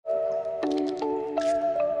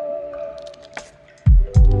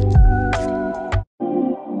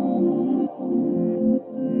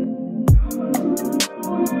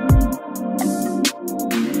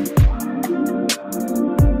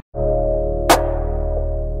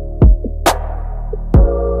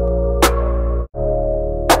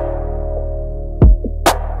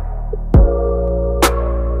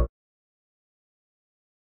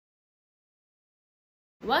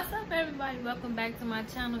everybody, welcome back to my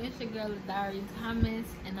channel. It's your girl Diary Thomas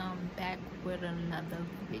and I'm back with another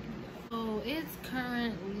video. So it's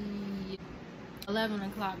currently 11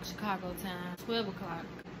 o'clock Chicago time, 12 o'clock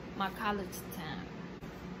my college time.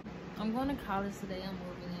 I'm going to college today. I'm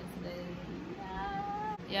moving in today.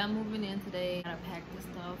 Yeah, I'm moving in today. I gotta pack the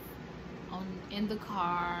stuff in the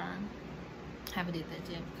car. Haven't did that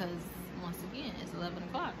yet because once again it's 11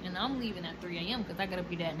 o'clock and I'm leaving at 3 a.m. because I gotta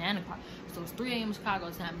be there at 9 o'clock. So it's 3 a.m. Chicago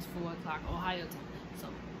time, it's 4 o'clock Ohio time. So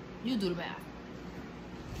you do the math.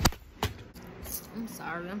 I'm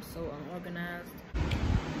sorry, I'm so unorganized.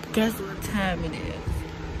 Guess what time it is?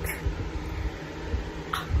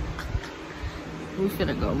 We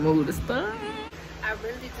finna go move the stuff. I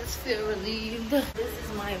really just feel relieved. This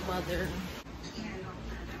is my mother.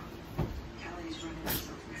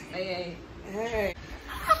 Hey. Hey.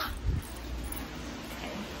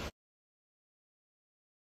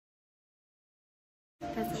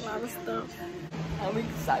 That's a lot of stuff. I'm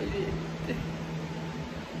excited.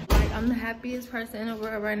 Like, I'm the happiest person in the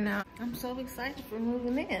world right now. I'm so excited for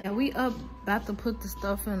moving in. And we about to put the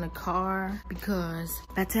stuff in the car because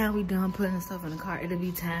by the time we done putting the stuff in the car, it'll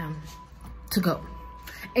be time to go.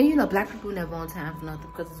 And you know, black people never on time for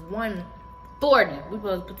nothing because it's 1:40. We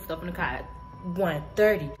supposed to put the stuff in the car at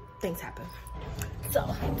 1:30. Things happen. So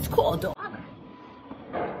it's cool though.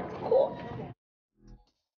 Cool.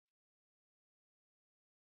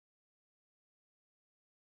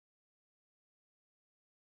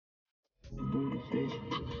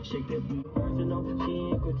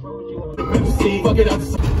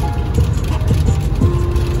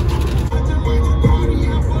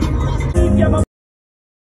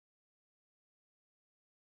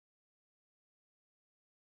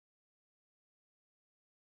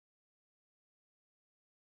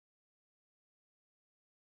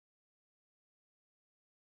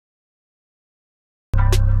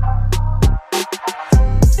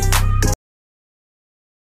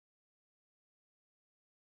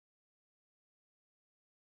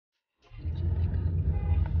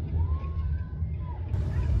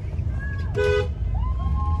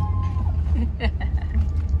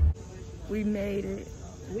 We made it.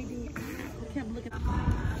 We did. I kept looking.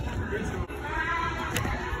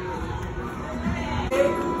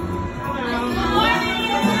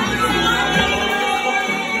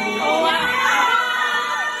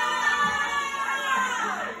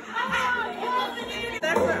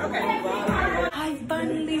 I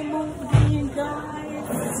finally moved in,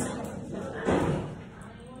 guys.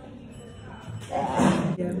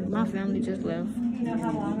 Yeah, my family just left. You know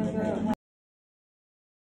how long ago?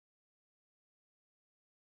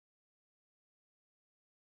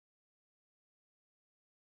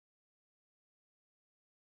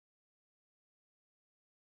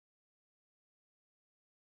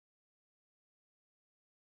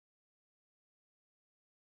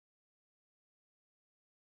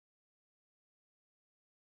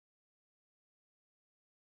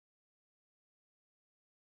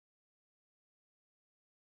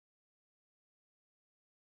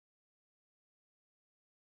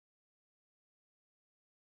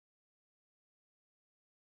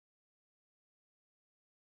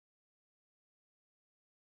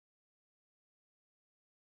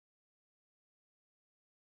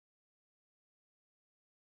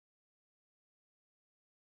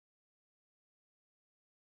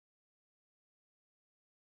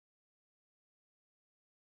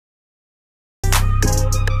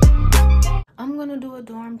 I'm gonna do a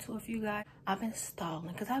dorm tour for you guys. I've been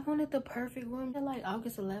stalling because I wanted the perfect room. They're like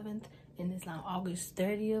August 11th and it's now August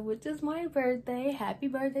 30th, which is my birthday. Happy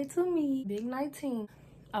birthday to me. Big 19.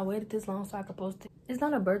 I waited this long so I could post it. It's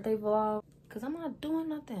not a birthday vlog because I'm not doing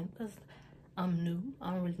nothing because I'm new.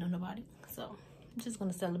 I don't really know nobody. So I'm just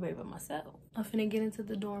gonna celebrate by myself. I'm finna get into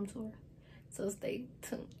the dorm tour. So stay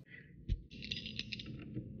tuned.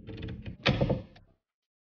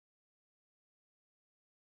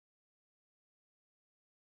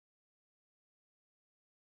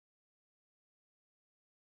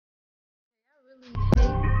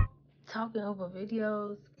 Talking over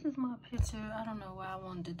videos. This is my picture. I don't know why I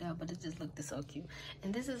wanted to do that, but it just looked so cute.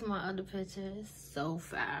 And this is my other picture. It's so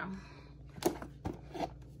fire.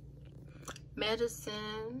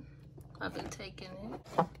 Medicine. I've been taking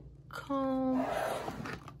it. Comb.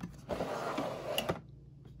 That's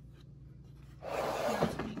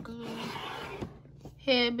pretty good.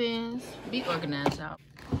 Headbands. Be organized, y'all.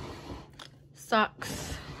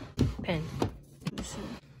 Socks. Pen.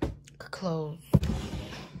 Clothes.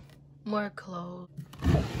 More clothes.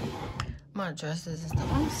 My dresses and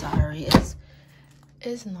stuff. I'm sorry.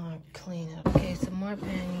 It's not clean. Okay, some more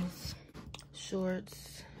panties.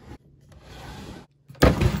 Shorts.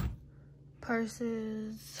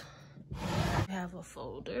 purses. I have a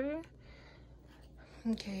folder.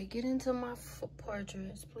 Okay, get into my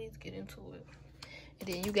portraits. Please get into it. And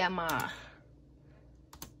then you got my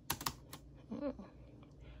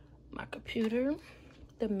computer,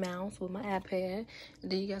 the mouse with my iPad.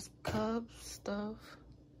 And then you got some cups, stuff.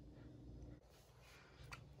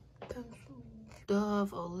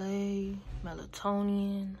 Dove, Olay,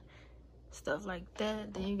 melatonin, stuff like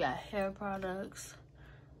that. Then you got hair products,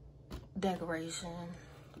 decoration,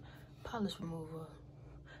 polish remover,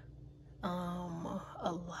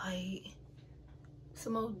 a light,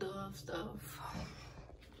 some old Dove stuff,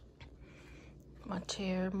 my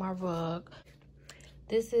chair, my rug.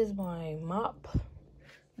 This is my mop.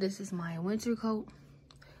 This is my winter coat.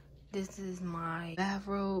 This is my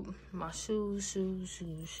bathrobe, my shoes.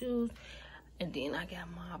 And then I got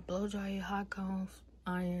my blow dryer, hot combs,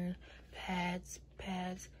 iron, pads,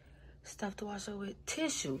 stuff to wash up with.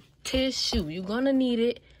 Tissue. You're gonna need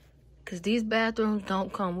it, because these bathrooms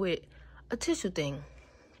don't come with a tissue thing.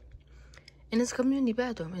 And it's a community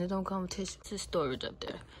bathroom, and it don't come with tissue. Just storage up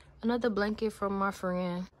there. Another blanket from my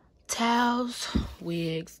friend. Towels,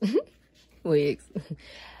 wigs,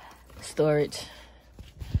 storage.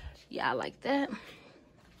 Yeah, I like that.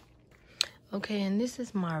 Okay, and this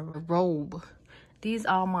is my robe. These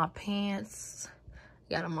are my pants.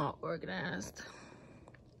 Got them all organized.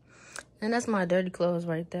 And that's my dirty clothes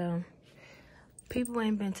right there. People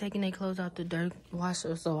ain't been taking their clothes out the dirt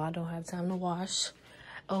washer, so I don't have time to wash.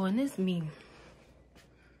 Oh, and this me.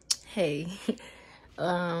 Hey.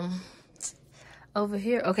 Over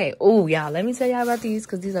here. Okay. Oh, y'all, let me tell y'all about these,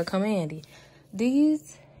 because these are come handy.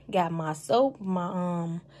 These got my soap,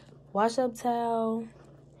 my wash up towel,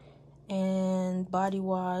 and body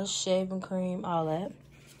wash, shaving cream, all that.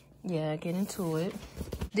 Yeah, get into it.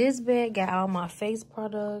 This bag got all my face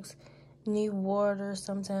products. Need water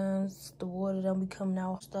sometimes. The water don't be coming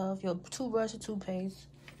out stuff. Your toothbrush and toothpaste.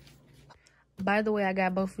 By the way, I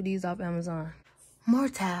got both of these off Amazon. More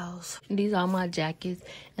towels. These are my jackets.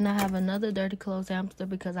 And I have another dirty clothes hamster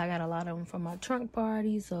because I got a lot of them from my trunk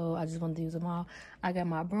party. So I just wanted to use them all. I got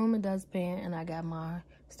my broom and dustpan, and I got my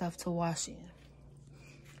stuff to wash in.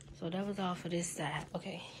 So that was all for this side.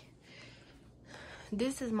 Okay.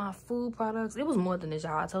 This is my food products. It was more than this,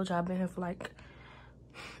 y'all. I told y'all I've been here for like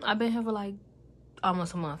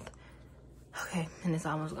almost a month. Okay, and it's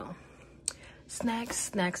almost gone.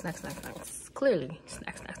 Snacks. Clearly,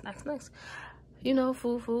 snacks. You know,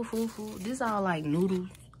 food. These are like noodles.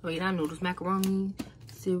 Wait, not noodles. Macaroni,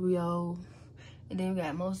 cereal. And then we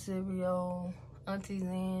got more cereal, Auntie's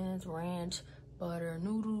Ends, ranch, butter,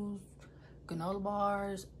 noodles, granola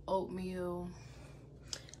bars, oatmeal.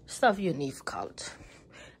 Stuff you need for college.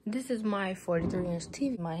 This is my 43-inch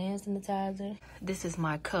TV, my hand sanitizer. This is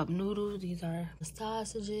my cup noodles. These are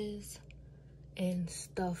sausages and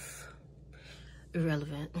stuff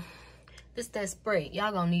irrelevant. This that spray.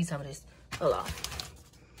 Y'all gonna need some of this. Hold on.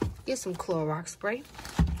 Get some Clorox spray.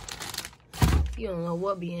 You don't know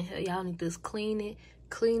what be in here. Y'all need to clean it.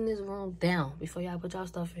 Clean this room down before y'all put y'all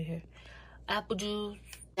stuff in here. Apple juice,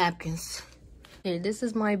 napkins. Here, this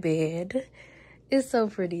is my bed. It's so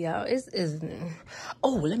pretty, y'all.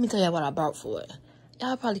 Oh, let me tell y'all what I bought for it.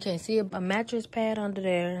 Y'all probably can't see it. A mattress pad under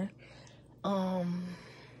there.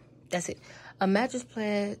 That's it. A mattress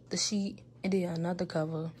pad, the sheet, and then another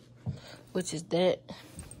cover, which is that.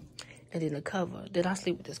 And then a cover. Then I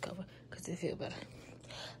sleep with this cover because it feel better.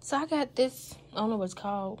 So I got this. I don't know what it's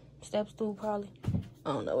called. Step stool, probably.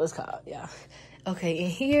 I don't know what it's called, y'all. Okay, in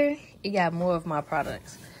here, it got more of my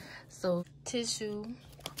products. So, tissue,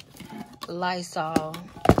 Lysol,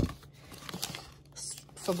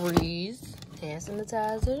 Febreze, hand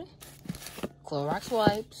sanitizer, Clorox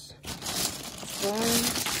wipes,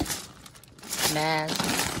 spoons,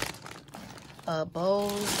 masks,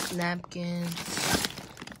 bowls, napkins,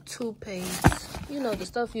 toothpaste. You know, the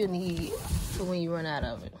stuff you need for when you run out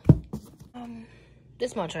of it.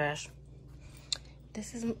 This is my trash.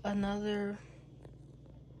 This is another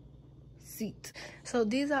seat. So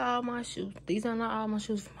these are all my shoes. These are not all my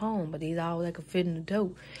shoes from home, but these are all that can fit in the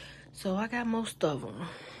door. So I got most of them.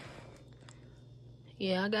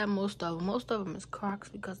 Yeah, I got most of them. Most of them is Crocs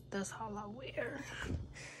because that's all I wear.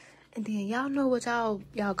 And then y'all know what y'all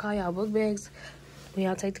call y'all book bags when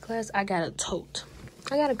y'all take the class. I got a tote.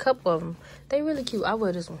 I got a couple of them. They really cute. I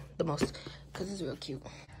wear this one the most because it's real cute.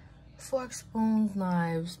 Forks, spoons,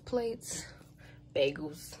 knives, plates,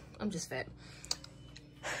 bagels. I'm just fat.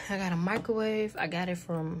 I got a microwave. I got it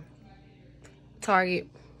from Target.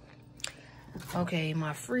 Okay,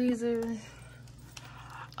 my freezer.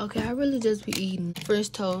 Okay, I really just be eating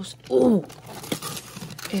French toast. Ooh.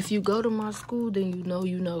 If you go to my school, then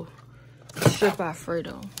you know. strip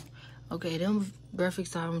Alfredo. Okay, them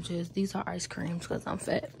breakfast sandwiches. These are ice creams because I'm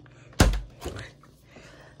fat.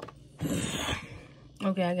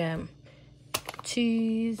 Okay, I got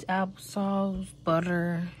cheese, applesauce,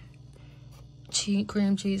 butter,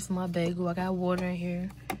 cream cheese for my bagel. I got water in here,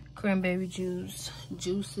 cranberry juice,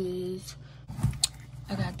 juices.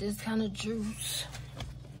 I got this kind of juice.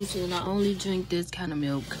 And I only drink this kind of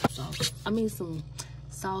milk. So I made some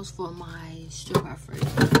sauce for my strip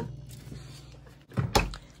Alfredo.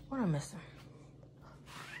 What am I missing?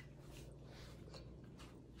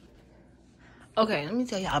 Okay, let me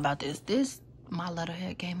tell y'all about this. My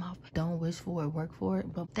letterhead came off. Don't wish for it, work for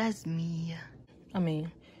it. But that's me. I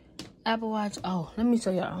mean, Apple Watch. Oh, let me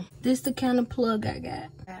show y'all. This the kind of plug I got.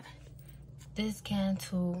 This can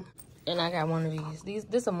too. And I got one of these.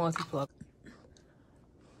 This a multi-plug.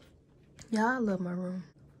 Y'all, I love my room.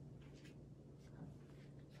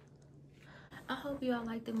 I hope y'all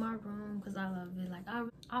liked it, my room, because I love it. Like,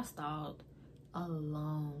 I stalled a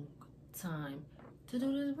long time to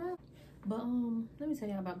do this room. But, let me tell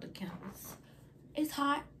y'all about the campus. It's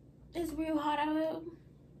hot. It's real hot out here.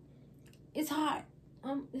 It's hot.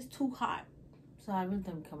 It's too hot. So I really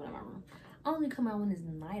don't come out of my room. I only come out when it's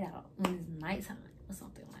night out, when it's nighttime or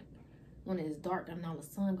something like that. When it's dark and all the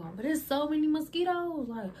sun gone. But there's so many mosquitoes.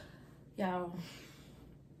 Like, y'all,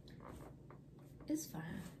 it's fine.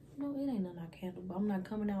 No, it ain't nothing I can't do. But I'm not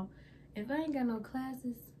coming out. If I ain't got no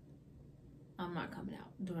classes, I'm not coming out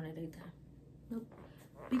during the daytime. Nope.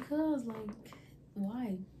 Because, like,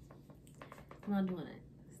 why? I'm not doing it.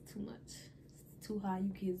 It's too much. It's too hot. You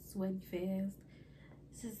get sweaty fast.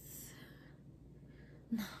 It's just,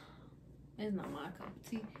 no. It's not my cup of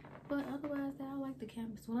tea. But otherwise, I like the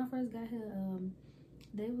campus. When I first got here,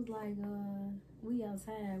 they was like, we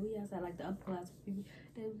outside, like the upper class people.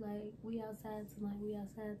 They was like, we outside tonight,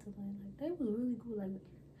 Like, they was really cool. Like,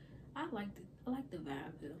 I liked it. I like the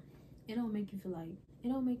vibe here. It don't make you feel like,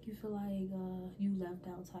 you left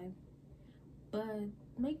out type. But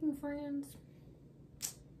making friends,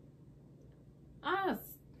 nah.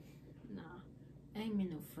 I ain't been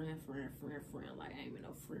no friend. Like, I ain't been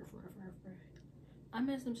no friend. I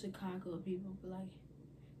met some Chicago people, but like,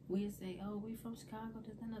 we'd say, oh, we from Chicago,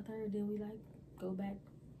 this and the third. Then we like go back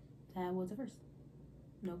to how it was at first.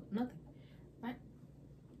 No, nothing, right?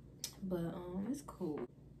 But it's cool.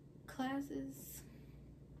 Classes,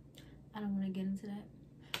 I don't want to get into that,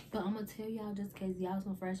 but I'm gonna tell y'all just in case y'all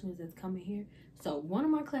some freshmen that's coming here. So one of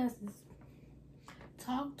my classes,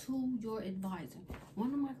 talk to your advisor.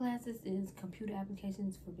 One of my classes is computer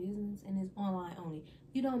applications for business, and it's online only.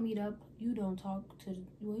 You don't meet up. You don't talk to.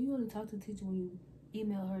 You only talk to the teacher when you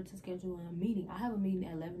email her to schedule a meeting. I have a meeting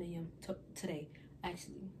at 11 a.m. today,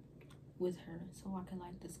 actually, with her, so I can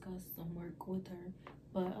like discuss some work with her.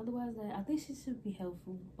 But otherwise, I think she should be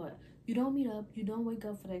helpful. But you don't meet up. You don't wake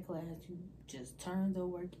up for that class. You just turn the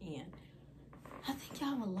work in. I think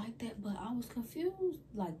y'all would like that, but I was confused.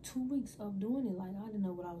 Like 2 weeks of doing it, like I didn't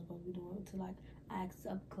know what I was supposed to be doing. To like I asked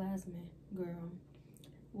a classmate girl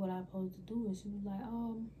what I was supposed to do, and she was like,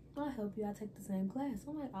 I'll help you. I take the same class.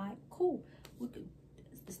 I'm like, all right, cool. We could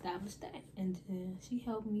establish that, and then she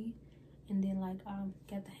helped me, and then like I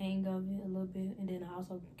got the hang of it a little bit, and then I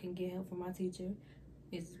also can get help from my teacher,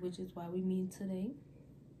 which is why we meet today.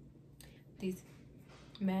 This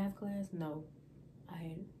math class, no, I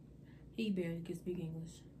hate it. He barely can speak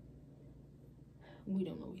English. We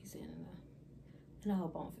don't know what he's saying enough. And I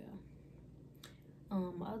hope I don't fail.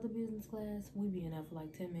 My other business class, we be in there for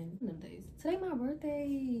like 10 minutes. Them days. Today my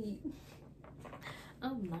birthday.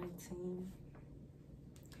 I'm 19.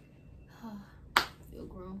 I feel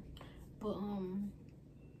grown. But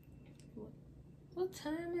what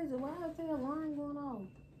time is it? Why is there a line going off?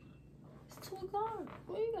 It's 2 o'clock.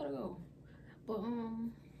 Where you gotta go? But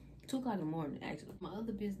 2 o'clock in the morning, actually. My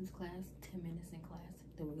other business class, 10 minutes in class.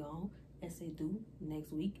 Then we go on. Essay due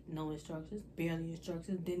next week. No instructions, barely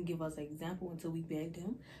instructions. Didn't give us an example until we begged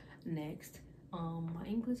him. Next, my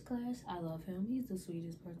English class, I love him. He's the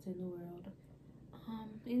sweetest person in the world.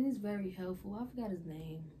 And he's very helpful. I forgot his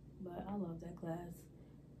name, but I love that class.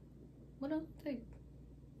 What else did I take?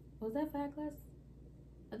 Was that 5 classes?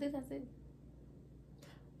 I think that's it.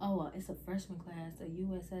 Oh, it's a freshman class, a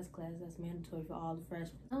USS class that's mandatory for all the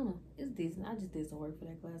freshmen. I don't know. It's decent. I just did some work for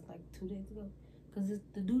that class like 2 days ago. Because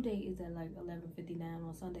the due date is at like 11:59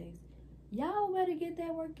 on Sundays. Y'all better get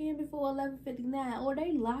that work in before 11:59 or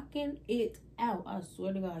they locking it out. I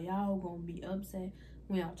swear to God, y'all gonna be upset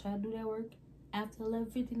when y'all try to do that work after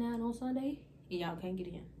 11:59 on Sunday and y'all can't get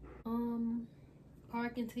in.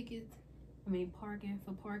 Parking tickets.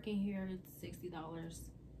 Parking here, it's $60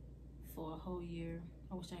 for a whole year.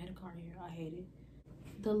 I wish I had a car here. I hate it.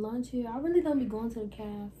 the lunch here. I really don't be going to the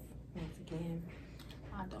caf. Once again,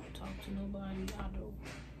 I don't talk to nobody. I don't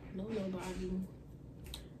know nobody.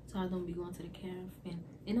 So I don't be going to the caf.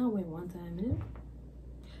 And I went one time and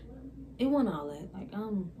it wasn't all that. Like, I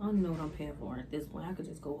don't know what I'm paying for at this point. I could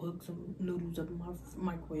just go hook some noodles up in my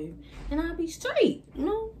microwave and I'll be straight. You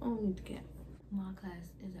know, I don't need the caf. My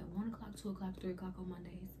class is at 1 o'clock, 2 o'clock, 3 o'clock on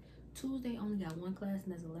Mondays. Tuesday only got one class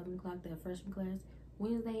and that's 11 o'clock, that freshman class.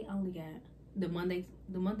 Wednesday only got the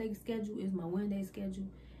Monday schedule is my Wednesday schedule,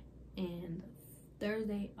 and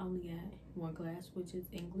Thursday only got one class, which is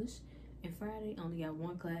English, and Friday only got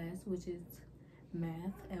one class, which is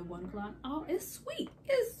math at 1 o'clock. Oh, it's sweet.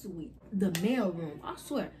 It's sweet. The mail room, I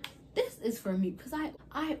swear, this is for me because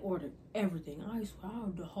I ordered everything. I swear, I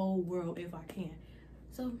ordered the whole world if I can.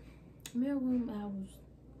 So mail room hours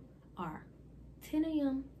are 10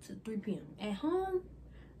 a.m. to 3 p.m. At home,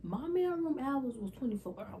 my mailroom hours was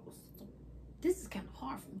 24 hours. So this is kind of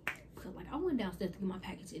hard for me because, like, I went downstairs to get my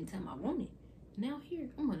package anytime I wanted. Now here,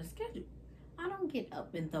 I'm on a schedule. I don't get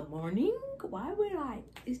up in the morning. Why would I?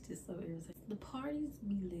 It's just so irritating. The parties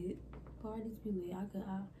be lit. Parties be lit.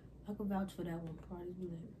 I could vouch for that one. Parties be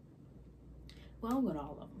lit. Well, I'm with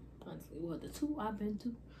all of them, honestly. Well, the two I've been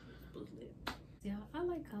to was lit. Yeah, I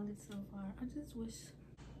like college so far. I just wish,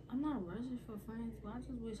 I'm not rushing for friends, but I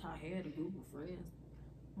just wish I had a group of friends.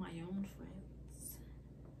 My own friends,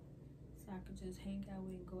 so I could just hang out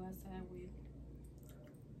with and go outside with,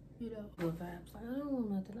 you know, good vibes. Like, I don't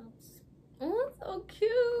want nothing else. Oh, so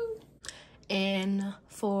cute. And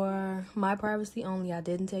for my privacy only, I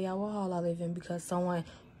didn't tell y'all what hall I live in because someone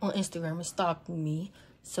on Instagram is stalking me.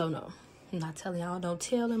 So no, I'm not telling y'all. Don't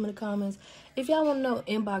tell them in the comments. If y'all want to know,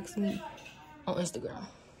 inbox me on Instagram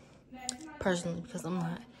personally because I'm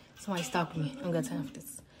not somebody stalking me. I don't got time for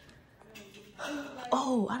this.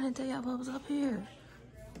 Oh, I didn't tell y'all what was up here.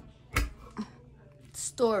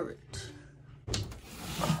 Storage.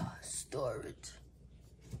 Storage.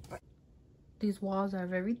 These walls are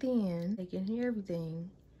very thin. They can hear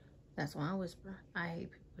everything. That's why I whisper. I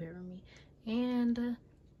hate people hearing me. And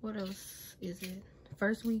what else is it?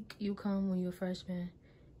 First week you come when you're a freshman.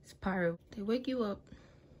 It's pirate. They wake you up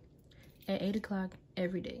at 8 o'clock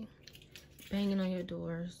every day. Banging on your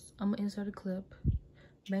doors. I'm gonna insert a clip.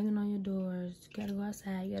 Banging on your doors. You gotta go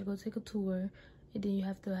outside. You gotta go take a tour, and then you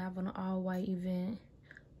have to have an all-white event.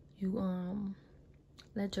 You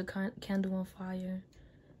let your candle on fire.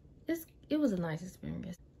 It was a nice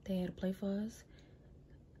experience. They had to play for us.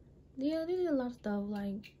 Yeah, they did a lot of stuff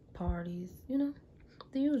like parties, you know,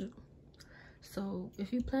 the usual. So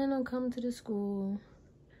if you plan on coming to the school,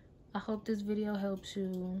 I hope this video helps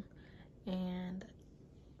you. And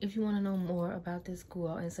if you want to know more about this school,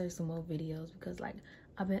 I'll insert some more videos because, like,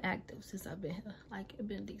 I've been active since I've been here. Like, it's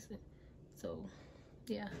been decent. So,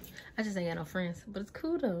 yeah. I just ain't got no friends. But it's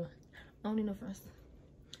cool, though. I don't need no friends.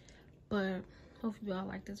 But hopefully y'all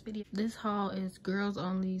like this video. This hall is girls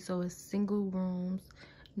only, so it's single rooms.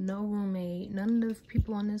 No roommate. None of the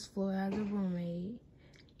people on this floor has a roommate.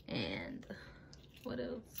 And what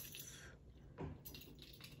else?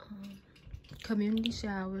 Community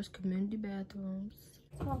showers, community bathrooms.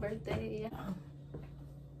 It's my birthday.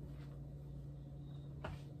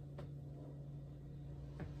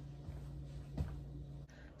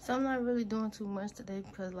 So I'm not really doing too much today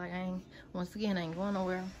because, like, once again, I ain't going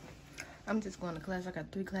nowhere. I'm just going to class. I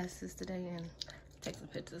got 3 classes today and take some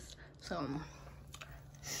pictures. So,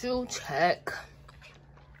 shoe check,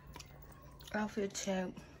 outfit check,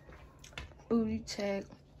 booty check,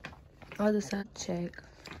 other side check,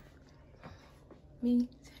 me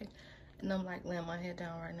check. And I'm, like, laying my head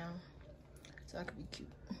down right now so I can be cute.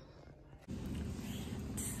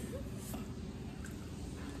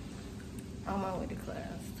 On my way to class.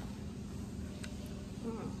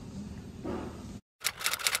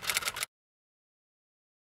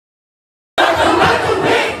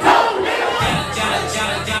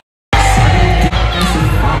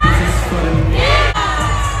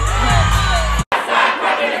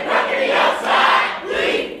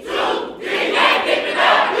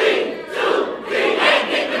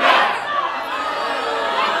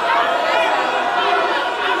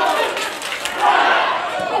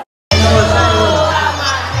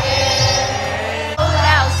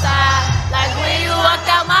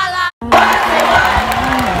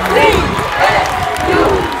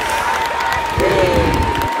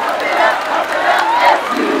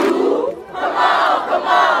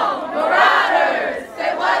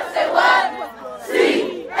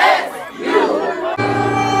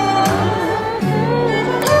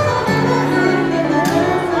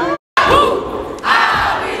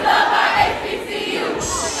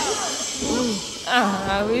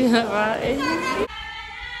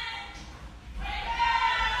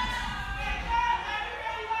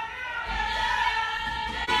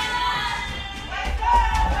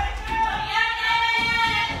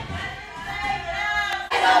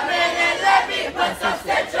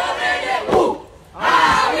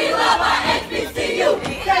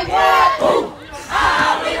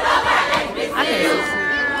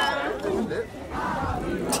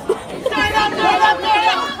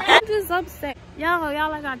 y'all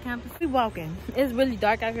like our campus? We walking. It's really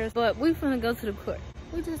dark out here, but we finna go to the court.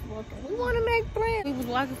 We just walking. We want to make friends. We was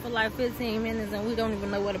walking for like 15 minutes and we don't even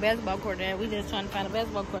know where the basketball court is. We just trying to find a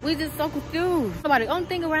basketball court. We just so confused. Nobody, only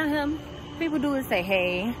thing around him, people do is say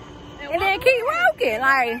hey. And then keep walking.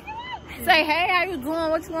 Like, say hey, how you doing?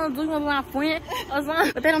 What you want to do? You want to be my friend or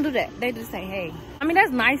something? But they don't do that. They just say hey. I mean,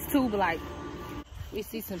 that's nice too, but like, we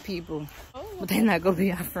see some people, but they're not going to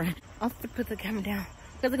be our friend. I'm going to put the camera down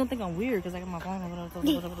because they're going to think I'm weird because I got my phone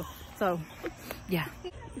over there. So, yeah.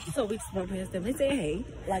 So we spoke past them. They say hey,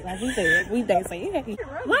 like we said, they say hey.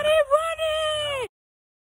 Why they running?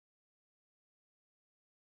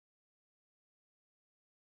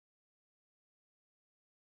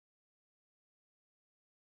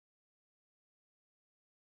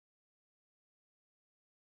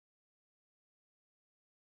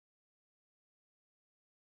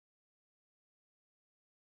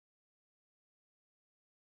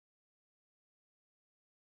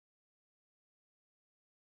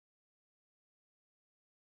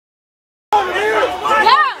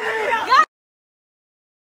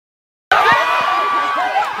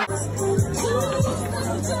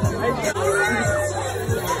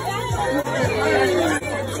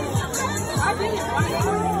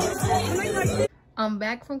 I'm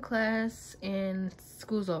back from class and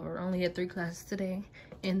school's over. I only had 3 classes today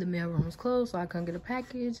and the mailroom was closed, so I couldn't get a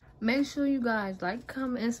package. Make sure you guys like,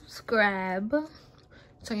 comment, and subscribe.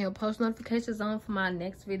 Turn your post notifications on for my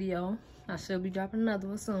next video. I should be dropping another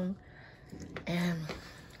one soon. And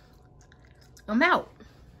I'm out.